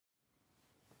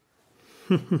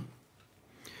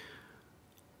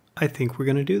I think we're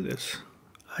going to do this.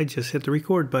 I just hit the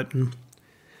record button.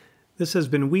 This has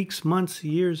been weeks, months,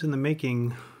 years in the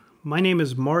making. My name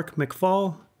is Mark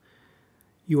McFall.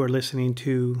 You are listening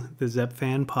to the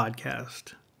Zepfan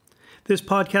podcast. This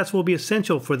podcast will be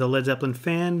essential for the Led Zeppelin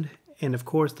fan and, of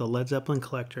course, the Led Zeppelin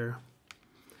collector.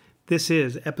 This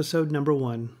is episode number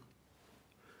 1.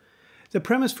 The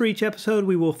premise for each episode,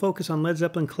 we will focus on Led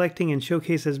Zeppelin collecting and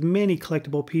showcase as many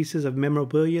collectible pieces of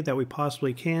memorabilia that we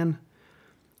possibly can.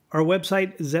 Our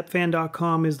website,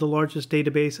 Zepfan.com, is the largest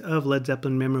database of Led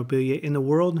Zeppelin memorabilia in the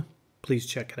world. Please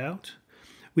check it out.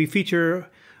 We feature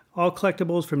all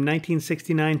collectibles from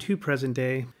 1969 to present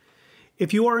day.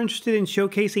 If you are interested in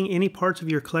showcasing any parts of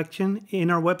your collection in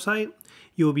our website,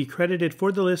 you will be credited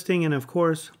for the listing, and of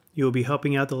course, you will be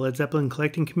helping out the Led Zeppelin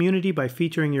collecting community by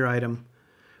featuring your item.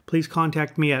 Please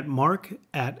contact me at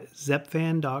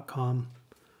mark@zepfan.com.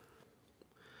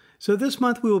 So this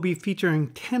month we will be featuring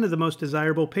 10 of the most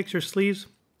desirable picture sleeves.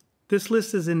 This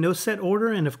list is in no set order,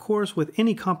 and of course with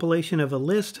any compilation of a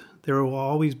list, there will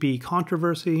always be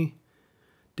controversy,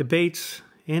 debates,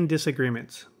 and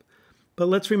disagreements. But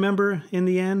let's remember, in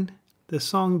the end, the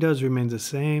song does remain the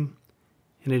same,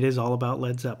 and it is all about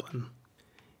Led Zeppelin.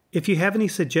 If you have any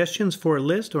suggestions for a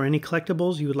list or any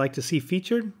collectibles you would like to see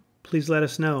featured, please let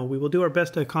us know. We will do our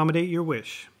best to accommodate your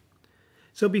wish.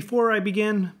 So before I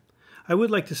begin, I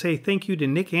would like to say thank you to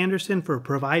Nick Anderson for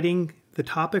providing the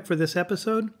topic for this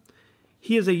episode.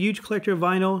 He is a huge collector of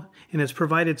vinyl and has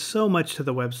provided so much to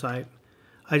the website.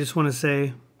 I just want to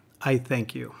say, I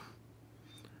thank you.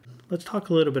 Let's talk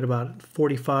a little bit about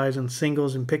 45s and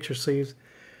singles and picture sleeves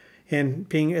and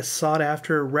being a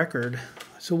sought-after record.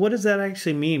 So what does that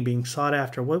actually mean, being sought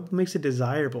after? What makes it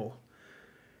desirable?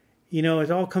 You know,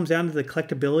 it all comes down to the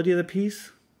collectability of the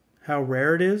piece, how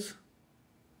rare it is.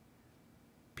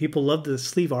 People love the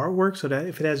sleeve artwork, so that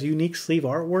if it has unique sleeve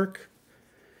artwork,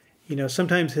 you know,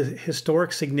 sometimes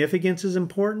historic significance is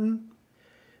important.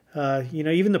 You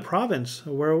know, even the province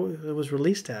where it was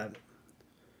released at.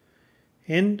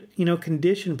 And, you know,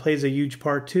 condition plays a huge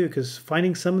part too, because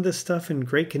finding some of this stuff in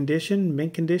great condition,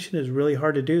 mint condition, is really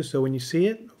hard to do. So when you see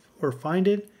it or find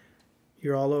it,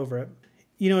 you're all over it.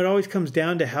 You know, it always comes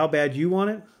down to how bad you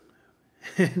want it,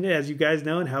 and as you guys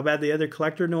know, and how bad the other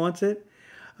collector wants it.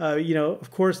 You know, of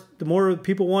course, the more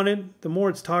people want it, the more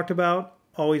it's talked about,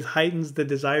 always heightens the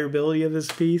desirability of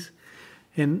this piece,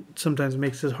 and sometimes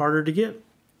makes it harder to get.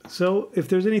 So if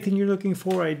there's anything you're looking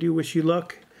for, I do wish you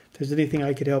luck. If there's anything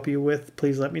I could help you with,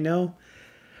 please let me know.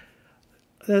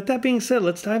 That being said,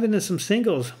 let's dive into some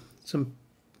singles, some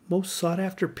most sought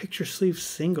after picture sleeve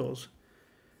singles.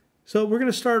 So we're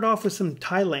going to start off with some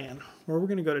Thailand, or we're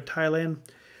going to go to Thailand.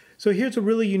 So here's a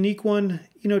really unique one.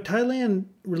 You know, Thailand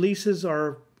releases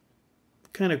are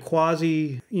kind of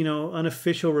quasi, you know,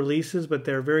 unofficial releases, but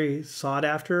they're very sought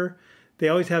after. They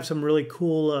always have some really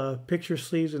cool picture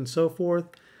sleeves and so forth.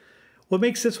 What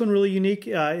makes this one really unique,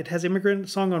 it has Immigrant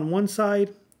Song on one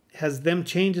side, has Them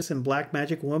Changes and Black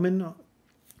Magic Woman.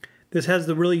 This has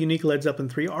the really unique Led Zeppelin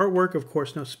 3 artwork, of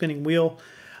course, no spinning wheel.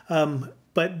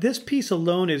 But this piece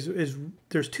alone is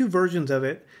there's two versions of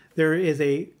it. There is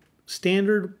a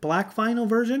standard black vinyl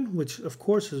version, which of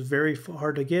course is very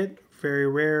hard to get, very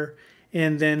rare.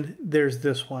 And then there's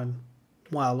this one.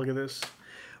 Wow, look at this.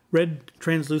 Red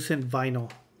translucent vinyl.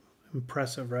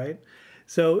 Impressive, right?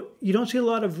 So you don't see a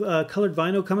lot of colored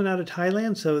vinyl coming out of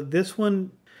Thailand. So this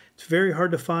one, it's very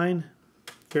hard to find,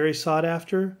 very sought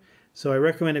after. So I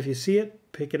recommend if you see it,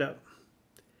 pick it up.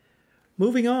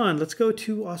 Moving on, let's go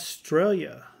to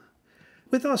Australia.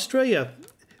 With Australia,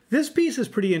 this piece is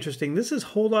pretty interesting. This is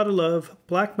Whole Lotta Love,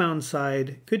 Black Mountain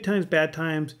Side, Good Times, Bad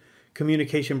Times,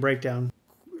 Communication Breakdown.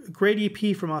 Great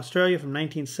EP from Australia from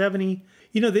 1970.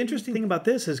 You know, the interesting thing about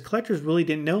this is collectors really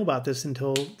didn't know about this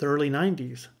until the early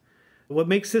 90s. What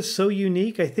makes this so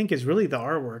unique, I think, is really the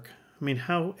artwork. I mean,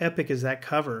 how epic is that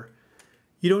cover?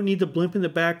 You don't need the blimp in the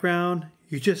background.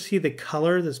 You just see the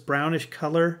color, this brownish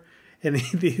color, and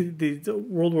the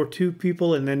World War II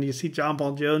people, and then you see John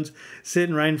Paul Jones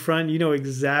sitting right in front. You know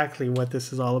exactly what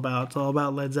this is all about. It's all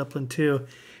about Led Zeppelin 2.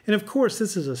 And of course,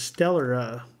 this is a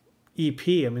stellar EP.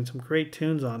 I mean, some great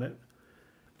tunes on it.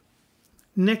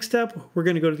 Next up, we're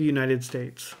going to go to the United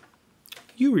States.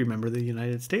 You remember the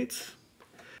United States.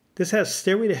 This has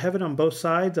Stairway to Heaven on both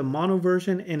sides, a mono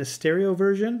version and a stereo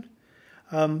version.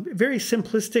 Very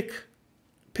simplistic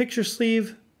picture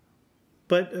sleeve,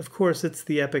 but of course it's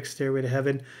the epic Stairway to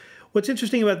Heaven. What's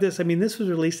interesting about this, I mean, this was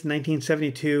released in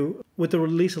 1972. With the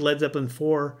release of Led Zeppelin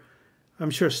 4,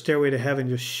 I'm sure Stairway to Heaven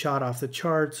just shot off the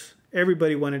charts.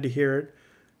 Everybody wanted to hear it.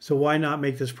 So why not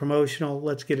make this promotional?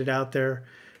 Let's get it out there.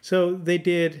 So they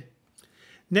did.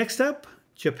 Next up,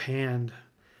 Japan.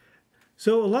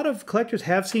 So a lot of collectors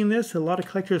have seen this. A lot of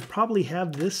collectors probably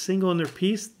have this single in their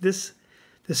piece. The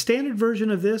standard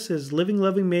version of this is Living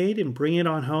Loving Maid and Bring It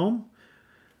On Home.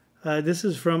 This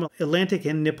is from Atlantic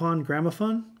and Nippon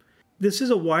Gramophone. This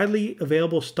is a widely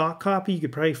available stock copy. You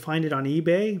could probably find it on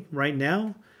eBay right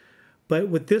now. But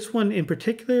with this one in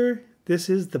particular, this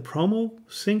is the promo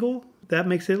single. That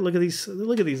makes it, look at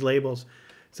these labels.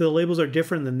 So the labels are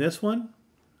different than this one.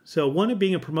 So one of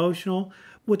being a promotional.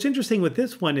 What's interesting with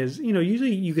this one is,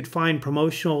 usually you could find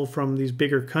promotional from these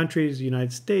bigger countries,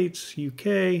 United States,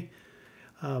 UK,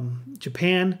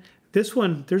 Japan. This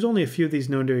one, there's only a few of these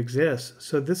known to exist.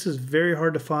 So this is very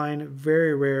hard to find,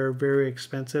 very rare, very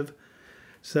expensive.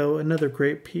 So another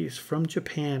great piece from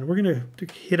Japan. We're going to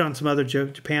hit on some other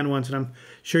Japan ones, and I'm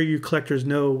sure you collectors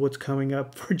know what's coming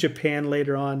up for Japan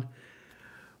later on.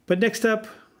 But next up,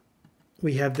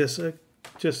 we have this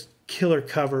just killer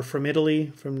cover from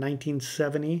Italy from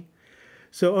 1970.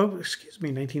 So,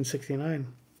 1969.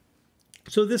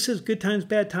 So this is Good Times,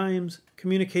 Bad Times,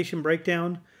 Communication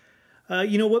Breakdown.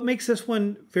 What makes this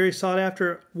one very sought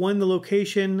after? One, the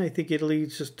location. I think Italy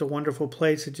is just a wonderful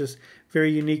place. It's just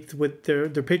very unique with their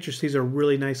pictures. These are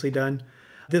really nicely done.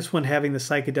 This one having the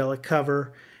psychedelic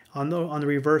cover. On the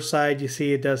reverse side, you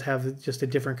see it does have just a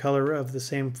different color of the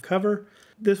same cover.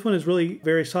 This one is really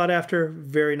very sought after,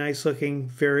 very nice looking,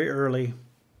 very early.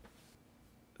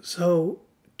 So,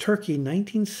 Turkey,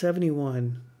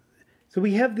 1971. So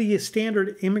we have the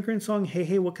standard immigrant song, Hey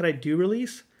Hey What Could I Do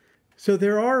release. So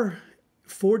there are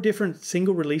 4 different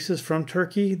single releases from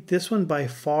Turkey. This one by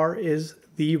far is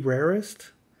the rarest.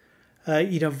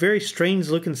 Very strange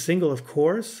looking single, of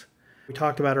course. We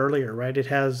talked about earlier, right? It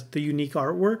has the unique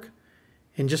artwork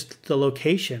and just the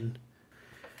location.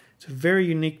 It's a very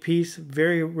unique piece,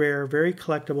 very rare, very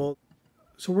collectible.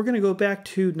 So we're going to go back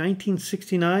to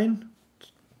 1969,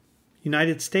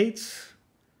 United States.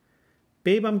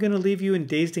 Babe, I'm going to leave you in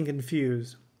Dazed and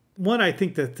Confused. One, I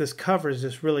think that this cover is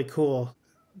just really cool.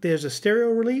 There's a stereo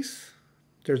release.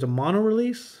 There's a mono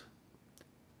release.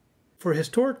 For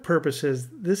historic purposes,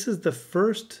 this is the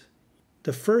first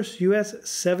US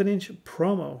 7-inch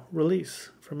promo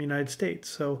release from the United States.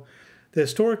 So the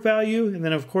historic value, and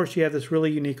then of course you have this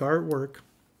really unique artwork.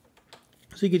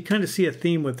 So you could kind of see a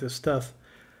theme with this stuff.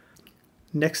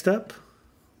 Next up,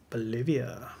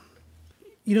 Bolivia.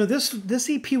 This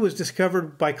EP was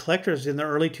discovered by collectors in the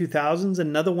early 2000s.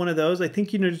 Another one of those. I think,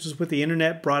 just with the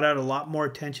internet brought out a lot more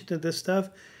attention to this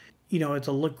stuff. It's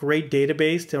a great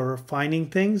database for finding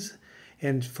things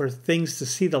and for things to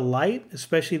see the light,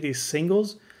 especially these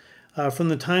singles. From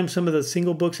the time some of the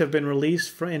single books have been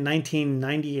released in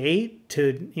 1998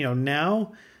 to,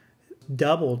 now,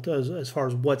 doubled as far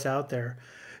as what's out there.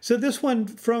 So this one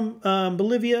from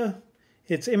Bolivia,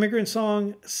 it's Immigrant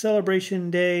Song, Celebration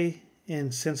Day,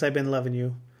 and Since I've Been Loving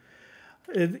You.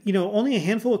 Only a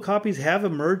handful of copies have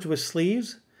emerged with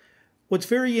sleeves. What's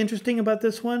very interesting about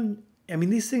this one,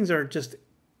 these things are just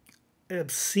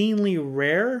obscenely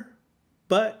rare,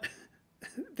 but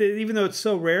even though it's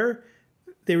so rare,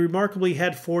 they remarkably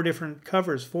had 4 different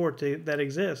covers for it that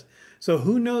exist. So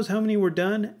who knows how many were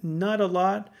done? Not a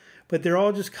lot, but they're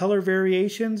all just color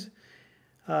variations.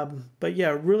 But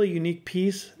yeah, really unique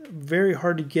piece, very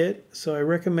hard to get. So I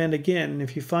recommend, again,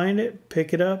 if you find it,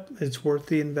 pick it up. It's worth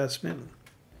the investment.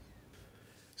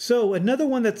 So another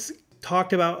one that's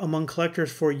talked about among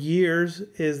collectors for years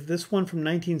is this one from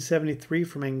 1973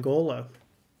 from Angola.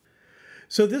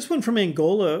 So this one from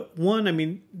Angola,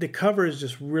 the cover is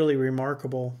just really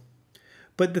remarkable.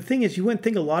 But the thing is, you wouldn't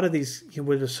think a lot of these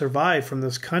would have survived from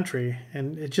this country.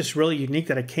 And it's just really unique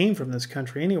that it came from this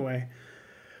country anyway.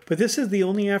 But this is the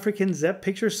only African Zepp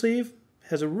picture sleeve.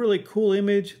 Has a really cool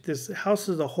image. This House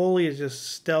of the Holy is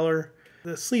just stellar.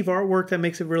 The sleeve artwork that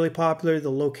makes it really popular. The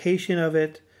location of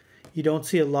it. You don't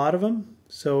see a lot of them.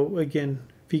 So again,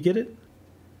 if you get it,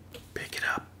 pick it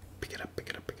up. Pick it up, pick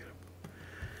it up, pick it up.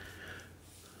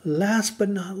 Last but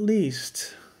not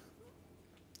least,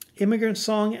 Immigrant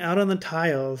Song, Out on the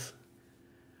Tiles.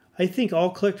 I think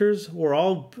all collectors or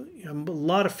a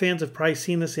lot of fans have probably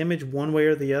seen this image one way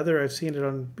or the other. I've seen it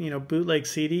on, bootleg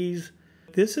CDs.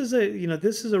 This is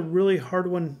a really hard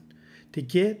one to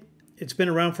get. It's been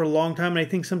around for a long time, and I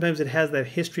think sometimes it has that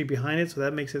history behind it, so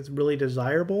that makes it really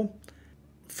desirable.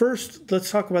 First,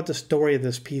 let's talk about the story of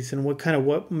this piece and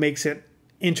what makes it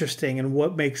interesting and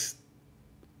what makes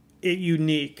it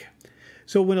unique.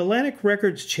 So when Atlantic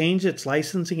Records changed its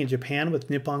licensing in Japan with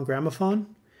Nippon Gramophone,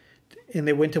 and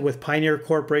they went with Pioneer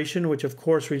Corporation, which of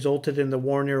course resulted in the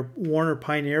Warner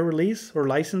Pioneer release or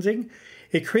licensing,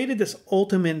 it created this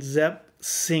ultimate Zepp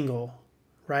single,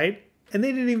 right? And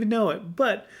they didn't even know it.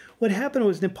 But what happened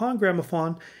was Nippon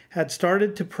Gramophone had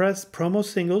started to press promo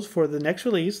singles for the next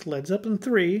release, Led Zeppelin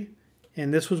 3,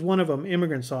 and this was one of them,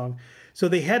 Immigrant Song. So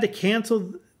they had to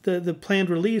cancel the planned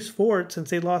release for it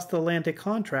since they lost the Atlantic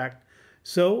contract.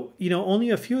 So, only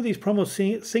a few of these promo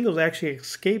singles actually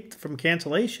escaped from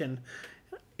cancellation.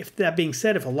 If that being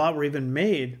said, if a lot were even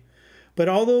made. But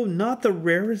although not the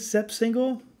rarest Zepp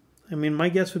single, I mean, my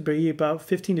guess would be about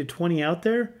 15 to 20 out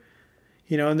there,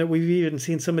 and that we've even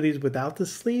seen some of these without the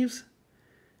sleeves.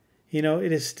 It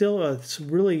is still a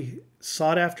really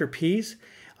sought-after piece.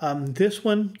 This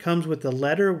one comes with the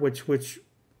letter, which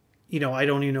I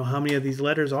don't even know how many of these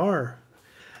letters are,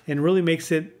 and really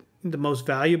makes it the most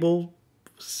valuable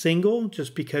single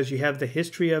just because you have the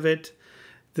history of it,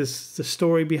 the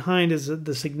story behind is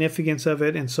the significance of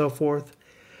it, and so forth.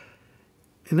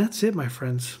 And that's it, my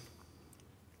friends.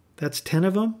 That's 10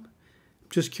 of them.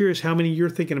 Just curious how many you're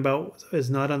thinking about is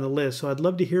not on the list. So I'd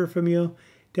love to hear from you.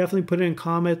 Definitely put it in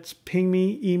comments, ping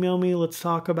me, email me, let's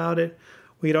talk about it.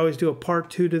 We could always do a part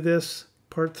 2 to this,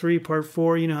 part 3, part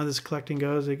 4. You know how this collecting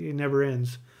goes. It never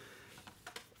ends.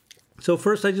 So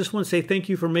first, I just want to say thank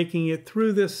you for making it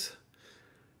through this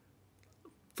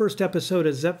first episode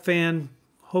of Zepfan.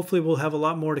 Hopefully we'll have a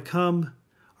lot more to come.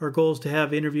 Our goal is to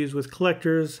have interviews with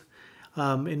collectors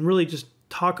and really just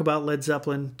talk about Led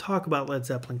Zeppelin, talk about Led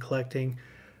Zeppelin collecting.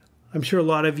 I'm sure a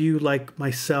lot of you, like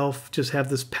myself, just have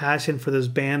this passion for this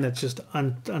band that's just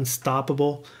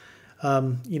unstoppable.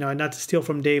 Not to steal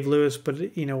from Dave Lewis, but,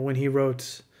 when he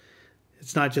wrote,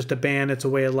 it's not just a band, it's a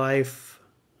way of life.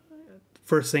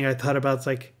 First thing I thought about is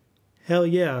like, hell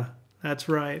yeah, that's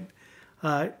right.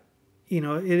 It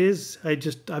is.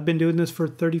 I've been doing this for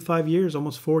 35 years,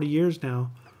 almost 40 years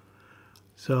now.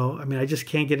 So, I just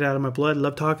can't get it out of my blood.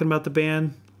 Love talking about the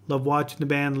band. Love watching the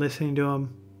band, listening to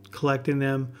them, collecting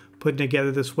them, putting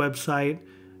together this website.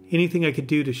 Anything I could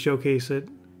do to showcase it.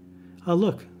 Oh,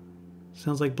 look.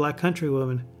 Sounds like Black Country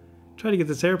Woman. Try to get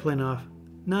this airplane off.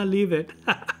 Not leave it.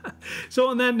 So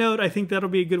on that note, I think that'll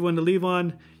be a good one to leave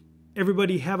on.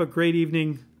 Everybody have a great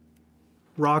evening.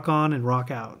 Rock on and rock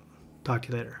out. Talk to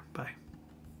you later. Bye.